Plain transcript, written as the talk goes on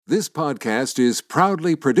This podcast is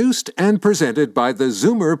proudly produced and presented by the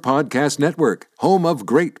Zoomer Podcast Network, home of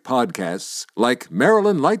great podcasts like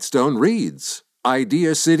Marilyn Lightstone Reads,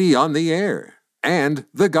 Idea City on the Air, and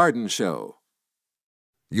The Garden Show.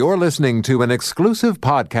 You're listening to an exclusive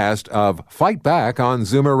podcast of Fight Back on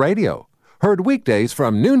Zoomer Radio, heard weekdays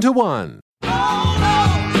from noon to 1.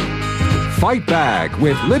 Fight Back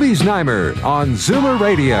with Libby Znaimer on Zoomer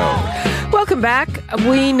Radio. Welcome back.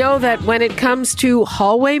 We know that when it comes to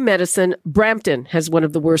hallway medicine, Brampton has one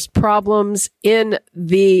of the worst problems in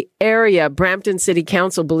the area. Brampton City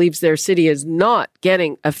Council believes their city is not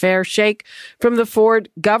getting a fair shake from the Ford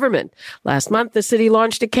government. Last month, the city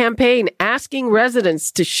launched a campaign asking residents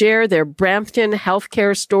to share their Brampton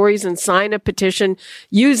healthcare stories and sign a petition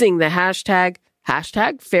using the hashtag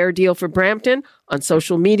Fair Deal for Brampton on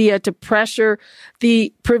social media to pressure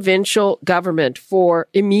the provincial government for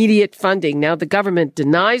immediate funding. Now, the government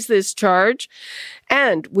denies this charge.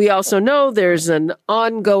 And we also know there's an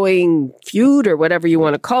ongoing feud, or whatever you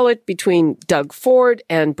want to call it, between Doug Ford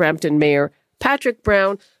and Brampton Mayor Patrick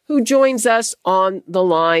Brown, who joins us on the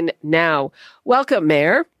line now. Welcome,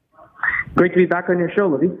 Mayor. Great to be back on your show,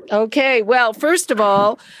 Libby. Okay. Well, first of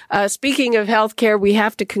all, speaking of healthcare, we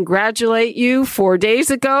have to congratulate you. 4 days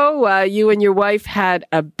ago, you and your wife had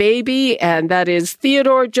a baby, and that is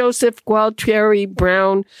Theodore Joseph Gualtieri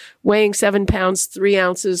Brown, weighing 7 pounds, 3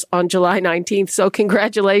 ounces on July 19th. So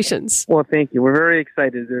congratulations. Well, thank you. We're very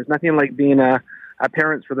excited. There's nothing like being a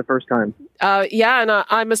parent for the first time. Yeah, and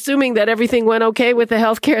I'm assuming that everything went okay with the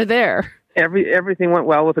healthcare there. Everything went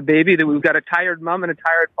well with the baby. We've got a tired mom and a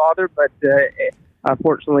tired father, but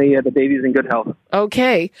fortunately, the baby's in good health.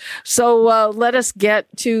 Okay. So let us get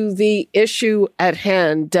to the issue at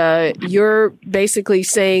hand. You're basically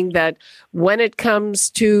saying that when it comes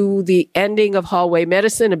to the ending of hallway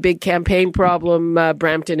medicine, a big campaign problem,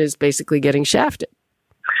 Brampton is basically getting shafted.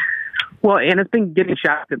 Well, and it's been getting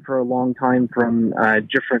shafted for a long time from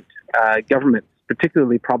different governments,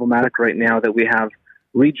 particularly problematic right now that we have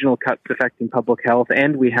regional cuts affecting public health,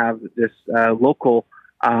 and we have this local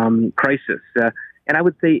crisis. And I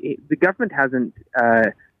would say the government hasn't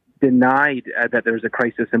denied that there's a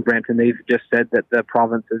crisis in Brampton. They've just said that the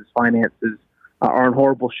province's finances are in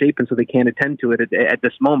horrible shape, and so they can't attend to it at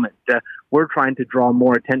this moment. We're trying to draw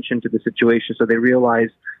more attention to the situation so they realize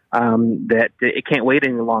that it can't wait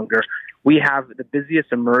any longer. We have the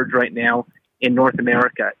busiest emerge right now in North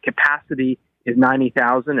America. Capacity is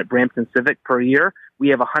 90,000 at Brampton Civic per year. We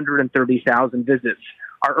have 130,000 visits.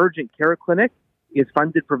 Our urgent care clinic is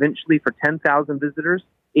funded provincially for 10,000 visitors.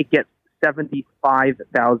 It gets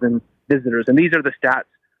 75,000 visitors. And these are the stats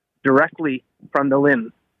directly from the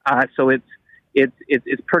LHIN. So it's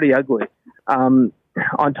pretty ugly. On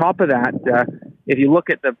top of that, if you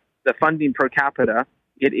look at the funding per capita,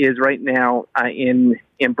 it is right now in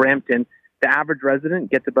Brampton, the average resident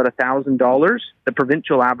gets about $1,000. The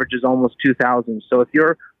provincial average is almost $2,000. So if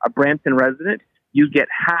you're a Brampton resident, you get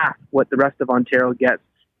half what the rest of Ontario gets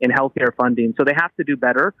in healthcare funding. So they have to do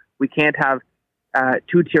better. We can't have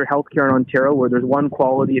two-tier healthcare in Ontario where there's one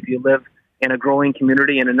quality if you live in a growing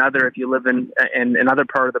community and another if you live in another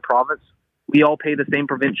part of the province. We all pay the same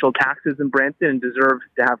provincial taxes in Brampton and deserve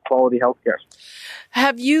to have quality healthcare.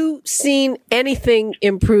 Have you seen anything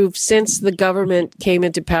improve since the government came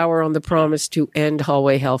into power on the promise to end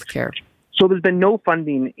hallway healthcare? So there's been no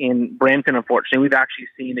funding in Brampton, unfortunately. We've actually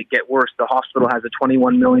seen it get worse. The hospital has a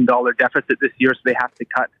 $21 million deficit this year, so they have to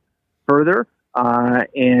cut further.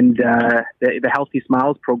 And the Healthy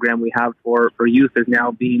Smiles program we have for youth is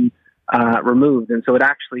now being removed. And so it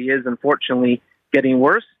actually is, unfortunately, getting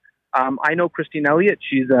worse. I know Christine Elliott.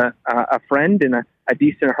 She's a friend and a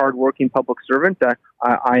decent, hardworking public servant.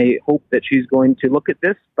 I hope that she's going to look at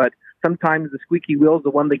this, but sometimes the squeaky wheel is the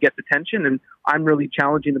one that gets attention, and I'm really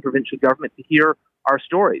challenging the provincial government to hear our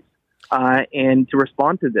stories and to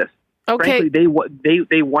respond to this. Okay. Frankly,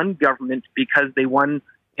 they won government because they won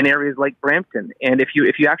in areas like Brampton, and if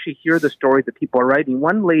you actually hear the stories that people are writing,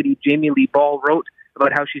 one lady, Jamie Lee Ball, wrote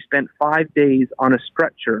about how she spent 5 days on a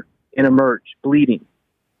stretcher in Emerge, bleeding.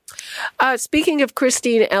 Speaking of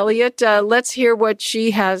Christine Elliott, let's hear what she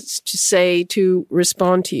has to say to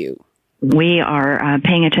respond to you. We are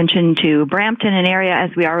paying attention to Brampton, an area,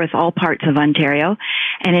 as we are with all parts of Ontario.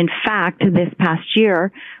 And in fact, this past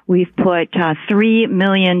year, We've put $3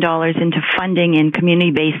 million into funding in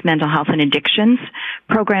community-based mental health and addictions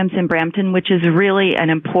programs in Brampton, which is really an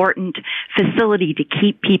important facility to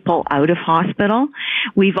keep people out of hospital.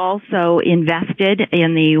 We've also invested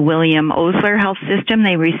in the William Osler Health System.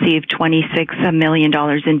 They received $26 million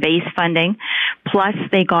in base funding. Plus,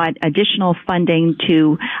 they got additional funding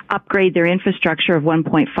to upgrade their infrastructure of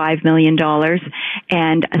 $1.5 million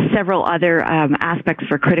and several other aspects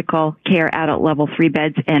for critical care adult level 3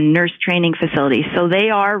 beds and nurse training facilities. So they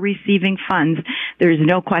are receiving funds. There's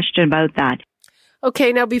no question about that.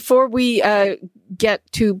 Okay, now before we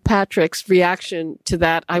get to Patrick's reaction to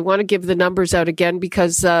that, I want to give the numbers out again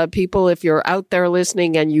because people, if you're out there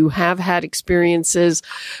listening and you have had experiences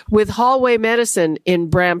with hallway medicine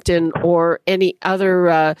in Brampton or any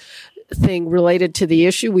other thing related to the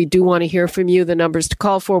issue, we do want to hear from you. The numbers to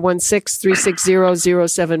call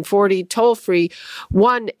 416-360-0740, toll free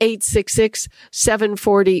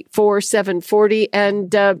 1-866-740-4740.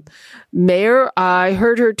 And Mayor, I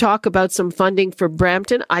heard her talk about some funding for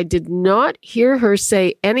Brampton. I did not hear her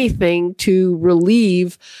say anything to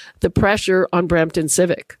relieve the pressure on Brampton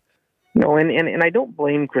Civic. No, and I don't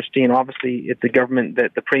blame Christine. Obviously, it's the government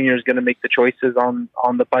that the Premier is going to make the choices on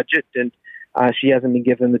the budget, and she hasn't been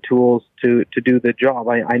given the tools to do the job.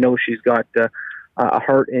 I know she's got a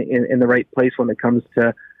heart in the right place when it comes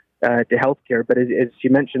to healthcare, but as you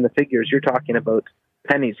mentioned the figures, you're talking about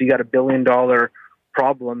pennies. You got $1 billion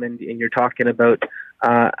problem, and you're talking about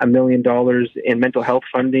 $1 million in mental health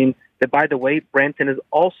funding. That, by the way, Brampton is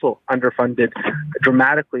also underfunded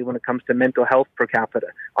dramatically when it comes to mental health per capita.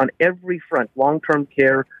 On every front, long-term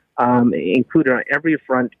care included, on every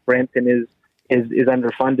front, Brampton is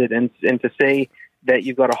underfunded, and to say that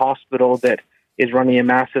you've got a hospital that is running a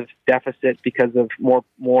massive deficit because of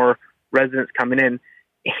more residents coming in,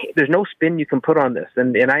 there's no spin you can put on this.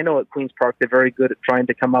 And I know at Queen's Park they're very good at trying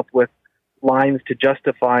to come up with lines to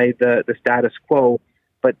justify the status quo,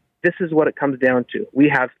 but this is what it comes down to. We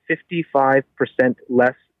have 55%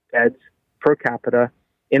 less beds per capita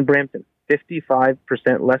in Brampton, 55%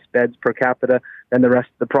 less beds per capita than the rest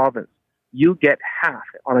of the province. You get half.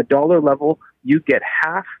 On a dollar level, you get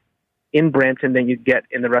half in Brampton than you get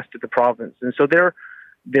in the rest of the province. And so they're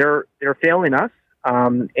failing us.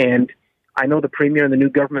 And I know the Premier and the new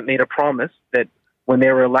government made a promise that when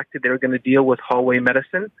they were elected, they were going to deal with hallway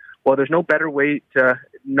medicine. Well, there's no better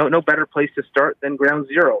place to start than ground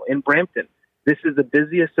zero in Brampton. This is the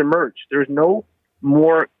busiest emerged. There's no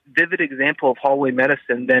more vivid example of hallway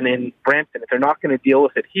medicine than in Brampton. If they're not going to deal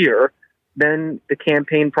with it here, then the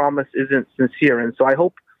campaign promise isn't sincere. And so I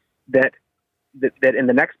hope that in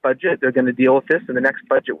the next budget, they're going to deal with this. In the next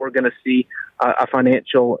budget, we're going to see a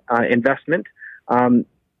financial investment. One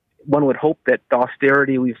would hope that the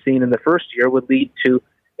austerity we've seen in the first year would lead to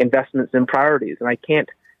investments in priorities. And I can't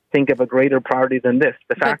think of a greater priority than this.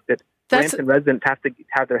 The fact that Brampton residents have to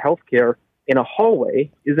have their health care in a hallway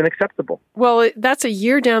is unacceptable. Well, that's a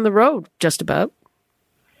year down the road, just about.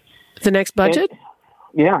 The next budget?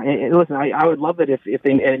 And listen, I would love it if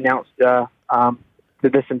they announced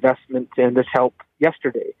this investment and this help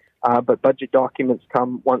yesterday. But budget documents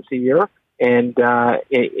come once a year, and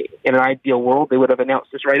in an ideal world, they would have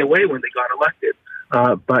announced this right away when they got elected.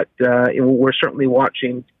 But we're certainly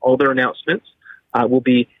watching all their announcements. We'll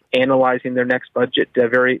be analyzing their next budget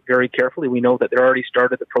very, very carefully. We know that they're already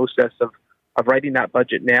started the process of writing that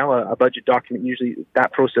budget now. A budget document, usually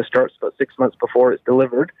that process starts about 6 months before it's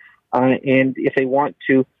delivered. And if they want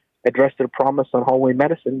to address their promise on hallway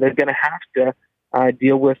medicine, they're going to have to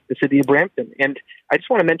deal with the city of Brampton. And I just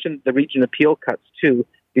want to mention the region appeal cuts, too,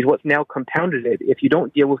 because what's now compounded it, if you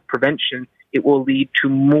don't deal with prevention, it will lead to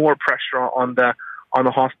more pressure on the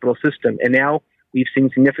hospital system. And now we've seen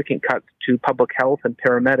significant cuts to public health and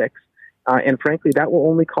paramedics. And frankly, that will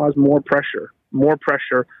only cause more pressure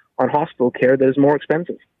on hospital care that is more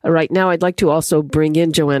expensive. All right. Now I'd like to also bring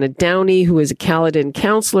in Joanna Downey, who is a Caledon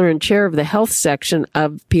councillor and chair of the health section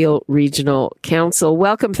of Peel Regional Council.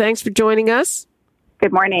 Welcome. Thanks for joining us.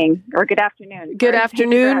 Good morning or good afternoon. Good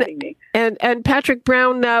afternoon. And Patrick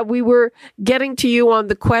Brown, we were getting to you on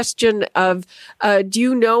the question of, do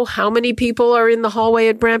you know how many people are in the hallway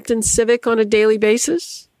at Brampton Civic on a daily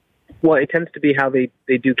basis? Well, it tends to be how they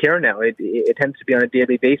do care now. It tends to be on a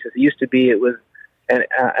daily basis. It used to be it was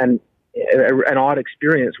an odd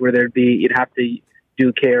experience where you'd have to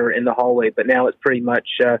do care in the hallway, but now it's pretty much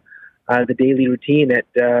the daily routine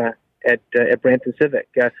at Brampton Civic.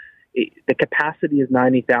 The capacity is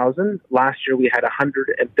 90,000. Last year we had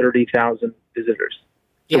 130,000 visitors,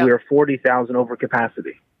 so we were 40,000 over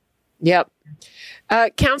capacity. Yep.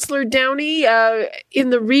 Councillor Downey, in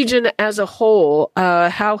the region as a whole,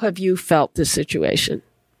 how have you felt this situation?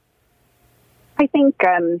 I think,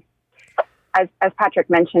 as Patrick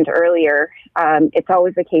mentioned earlier, it's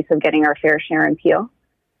always a case of getting our fair share in Peel.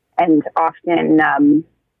 And often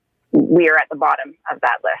we are at the bottom of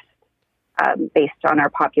that list based on our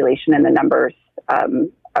population and the numbers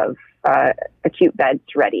of acute beds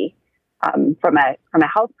ready. From a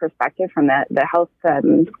health perspective, from the health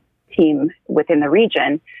team within the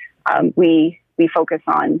region, we focus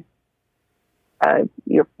on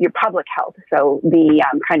your public health, so the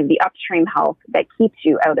kind of the upstream health that keeps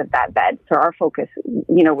you out of that bed. So our focus,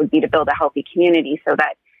 would be to build a healthy community so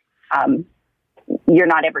that you're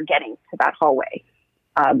not ever getting to that hallway.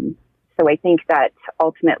 So I think that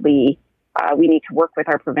ultimately we need to work with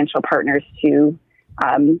our provincial partners to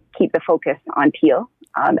keep the focus on Peel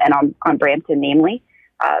and on Brampton, namely,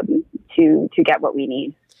 to get what we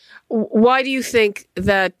need. Why do you think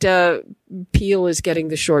that Peel is getting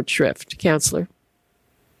the short shrift, Councillor?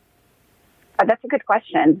 That's a good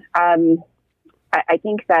question. I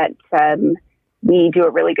think that we do a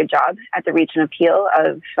really good job at the region of Peel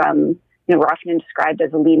of, we're often described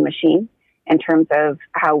as a lean machine in terms of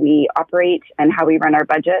how we operate and how we run our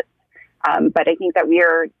budgets. But I think that we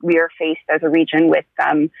are faced as a region with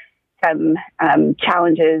some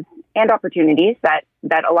challenges and opportunities that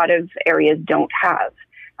a lot of areas don't have.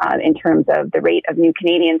 In terms of the rate of new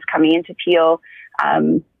Canadians coming into Peel,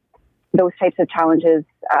 those types of challenges,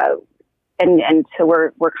 and so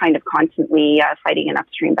we're kind of constantly fighting an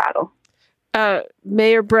upstream battle.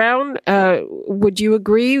 Mayor Brown, would you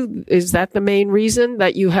agree? Is that the main reason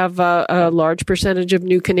that you have a large percentage of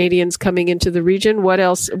new Canadians coming into the region? What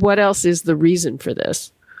else is the reason for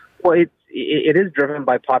this? Well, it is driven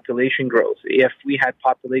by population growth. If we had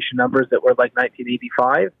population numbers that were like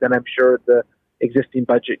 1985, then I'm sure the existing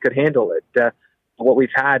budget could handle it. What we've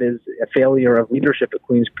had is a failure of leadership at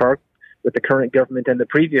Queen's Park with the current government and the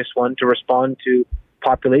previous one to respond to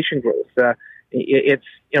population growth.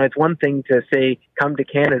 It's one thing to say, come to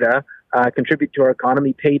Canada, contribute to our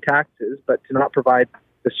economy, pay taxes, but to not provide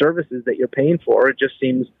the services that you're paying for, it just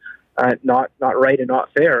seems not right and not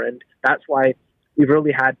fair. And that's why we've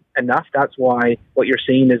really had enough. That's why what you're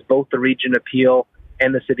seeing is both the region of Peel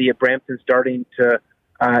and the city of Brampton starting to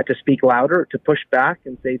speak louder, to push back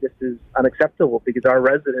and say this is unacceptable, because our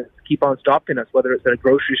residents keep on stopping us, whether it's at a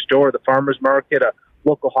grocery store, the farmer's market, a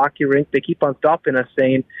local hockey rink. They keep on stopping us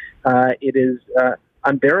saying it is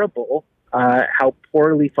unbearable how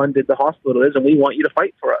poorly funded the hospital is, and we want you to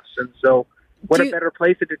fight for us. And so what a better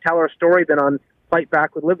place to tell our story than on Fight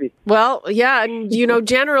Back with Libby. Well, yeah, and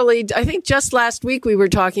generally, I think just last week we were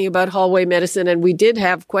talking about hallway medicine, and we did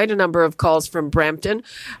have quite a number of calls from Brampton.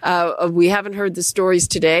 We haven't heard the stories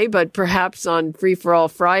today, but perhaps on Free for All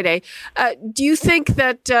Friday. Do you think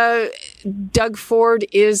that Doug Ford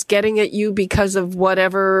is getting at you because of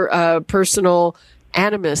whatever personal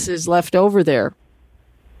animus is left over there,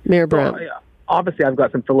 Mayor Brown? Well, yeah. Obviously, I've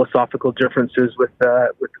got some philosophical differences with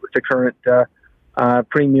the current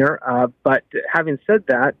Premier, but having said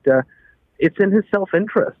that, it's in his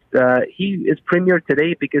self-interest. He is Premier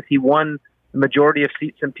today because he won the majority of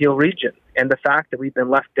seats in Peel Region, and the fact that we've been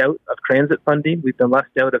left out of transit funding, we've been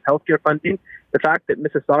left out of healthcare funding, the fact that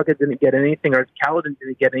Mississauga didn't get anything or Caledon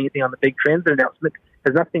didn't get anything on the big transit announcement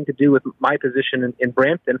has nothing to do with my position in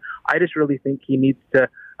Brampton. I just really think he needs to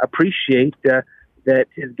appreciate that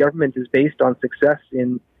his government is based on success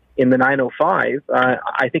in the 905.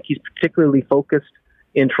 I think he's particularly focused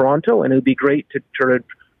in Toronto, and it would be great to sort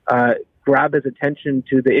of grab his attention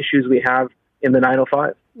to the issues we have in the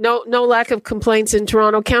 905. No lack of complaints in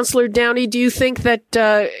Toronto. Councillor Downey, do you think that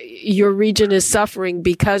your region is suffering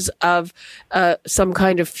because of some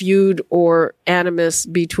kind of feud or animus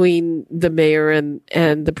between the mayor and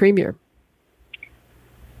the premier?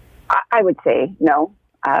 I would say no.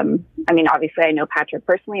 Obviously, I know Patrick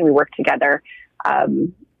personally. We work together.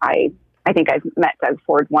 I think I've met Doug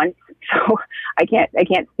Ford once, so I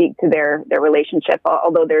can't speak to their relationship.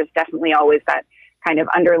 Although there's definitely always that kind of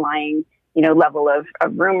underlying, level of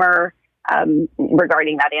rumor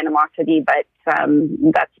regarding that animosity. But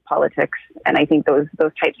that's politics, and I think those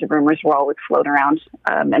types of rumors will always float around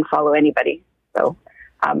and follow anybody. So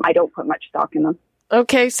I don't put much stock in them.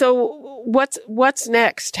 Okay, so what's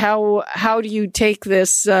next? How do you take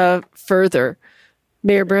this further,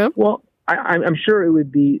 Mayor Brown? Well, I'm sure it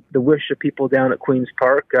would be the wish of people down at Queen's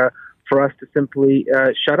Park for us to simply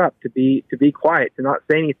shut up, to be quiet, to not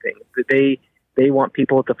say anything. They want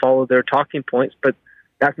people to follow their talking points, but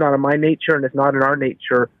that's not in my nature, and it's not in our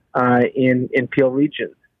nature in Peel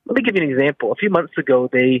Region. Let me give you an example. A few months ago,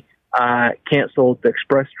 they canceled the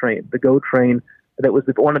express train, the GO train, that was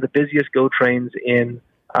one of the busiest GO trains in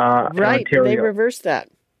right, Ontario. They reversed that.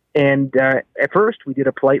 And at first, we did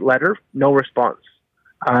a polite letter, no response.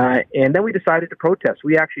 And then we decided to protest.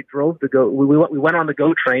 We actually drove the GO. We went on the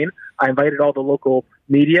GO train. I invited all the local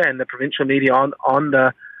media and the provincial media on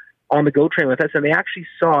the GO train with us, and they actually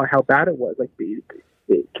saw how bad it was. Like the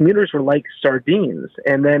commuters were like sardines.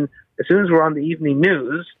 And then as soon as we're on the evening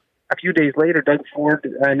news, a few days later, Doug Ford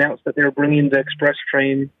announced that they were bringing the express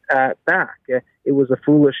train back. It was a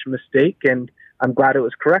foolish mistake, and I'm glad it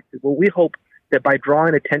was corrected. Well, we hope that by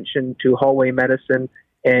drawing attention to hallway medicine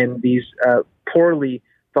and these poorly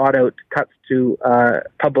thought out cuts to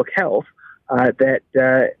public health, that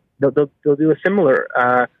they'll do a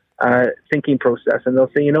similar thinking process, and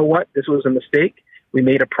they'll say, you know what, this was a mistake. We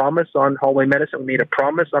made a promise on hallway medicine. We made a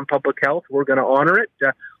promise on public health. We're going to honor it.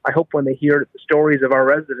 I hope when they hear the stories of our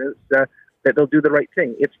residents that they'll do the right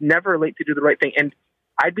thing. It's never late to do the right thing. And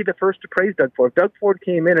I'd be the first to praise Doug Ford. Doug Ford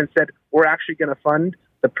came in and said, we're actually going to fund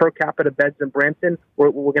the per capita beds in Brampton.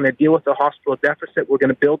 We're going to deal with the hospital deficit. We're going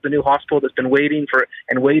to build the new hospital that's been waiting.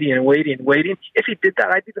 If he did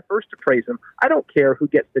that, I'd be the first to praise him. I don't care who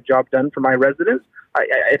gets the job done for my residents.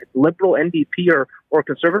 If it's Liberal, NDP, or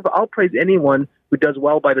Conservative, I'll praise anyone who does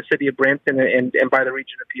well by the city of Brampton and by the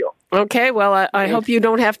Region of Peel. Okay, well, I hope you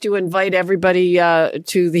don't have to invite everybody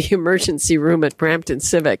to the emergency room at Brampton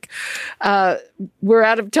Civic. We're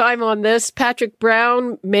out of time on this. Patrick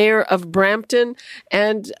Brown, Mayor of Brampton,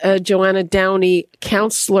 and Joanna Downey,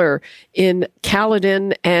 Councillor in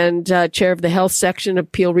Caledon and Chair of the Health Section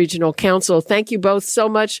of Peel Regional Council. Thank you both so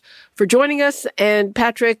much for joining us. And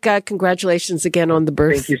Patrick, congratulations again on the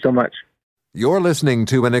birth. Thank you so much. You're listening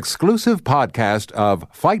to an exclusive podcast of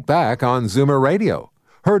Fight Back on Zoomer Radio.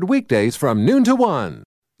 Heard weekdays from noon to 1.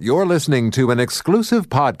 You're listening to an exclusive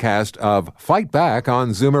podcast of Fight Back on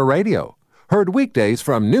Zoomer Radio. Heard weekdays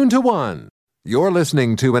from noon to 1. You're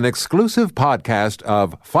listening to an exclusive podcast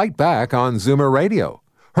of Fight Back on Zoomer Radio.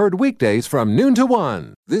 Heard weekdays from noon to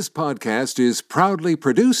 1. This podcast is proudly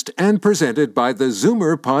produced and presented by the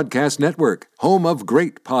Zoomer Podcast Network, home of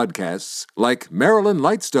great podcasts like Marilyn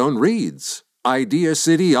Lightstone Reads, Idea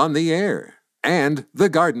City on the Air, and The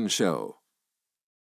Garden Show.